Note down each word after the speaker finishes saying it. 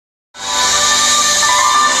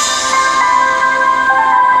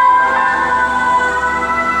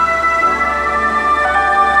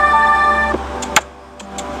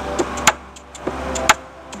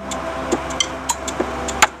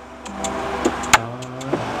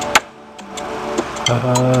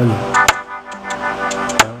hollyy,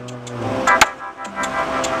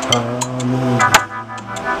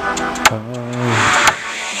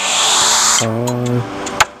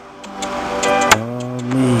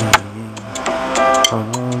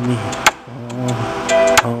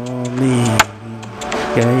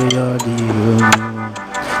 yeah, you're the one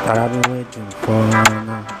that I've been waiting for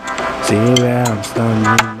now. See where I'm standing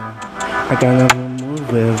now. I gotta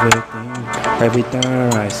remove everything. Every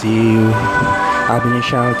time I see you, I've been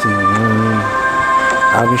shouting,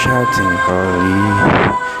 hollyy,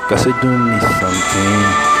 'cause you do me something.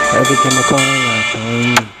 Every time I call like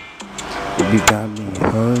hollyy, you got me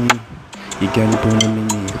hollyy, you got me putting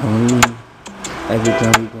me hollyy. Every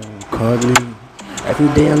time we go cuddly, every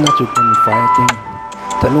day I'm not you gonna fighting.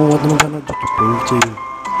 Tell me what I'm gonna do to prove to you.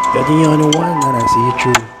 You're the only one that I see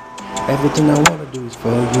through. Everything I wanna do is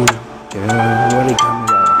for you. Yeah, what it got me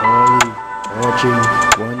like hollyy, watching,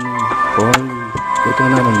 hollyy.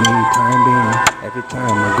 Looking at me, time being. Every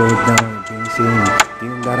time I go down, being seen,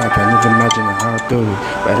 feeling that I can't even imagine how to do it.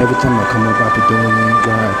 But every time I come up, I be doing it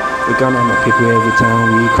right. Looking at my people every time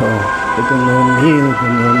we call. Looking on me,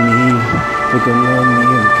 looking on me, looking on me,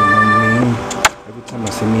 looking on me. Every time I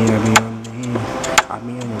see me, I be on me. I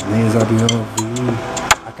be on your knees, I be over you.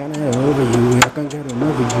 I can't get over you, I can't get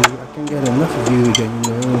enough of you, I can't get enough of you, yeah, you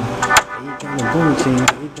know. You got me doing things,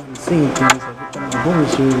 you got me seeing things, every time I'm going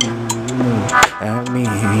to you, you know. Help me,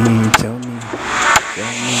 tell me,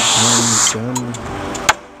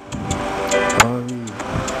 hollyy,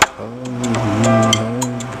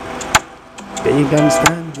 yeah, you got me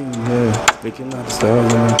standing here, looking at the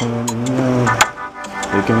stars and I'm holding on.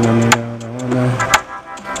 Looking at me out all night,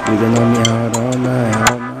 looking at me out all night,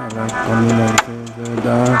 like coming like things that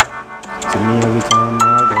die. To me every time I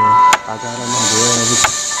go, I got on my girl every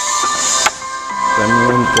time. Tell me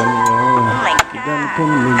on. You got me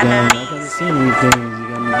putting me down, I gotta see me things. You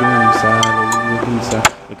got me doing inside,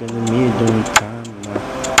 looking at me doing time now.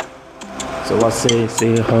 So I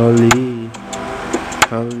say hollyy,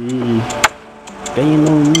 yeah, you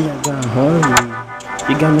know me, I got hollyy.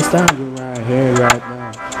 You got me standing right here, right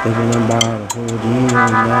now. Thinking about holding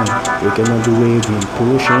on now. Looking at the way we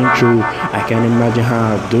pushing through. I can't imagine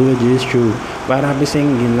how I do it, this true. But I be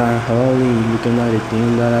singing like hollyy. Looking at the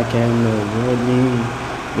things that I can't avoid.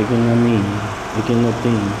 Looking at me, looking at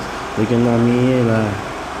things. Looking at me like,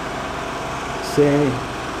 say,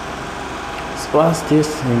 splash this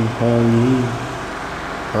in hollyy.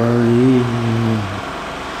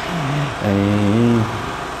 Hey,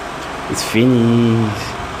 it's finished.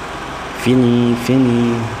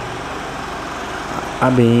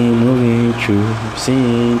 I've been moving through,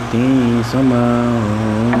 seeing things on my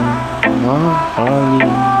own.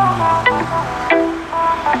 Hollyy.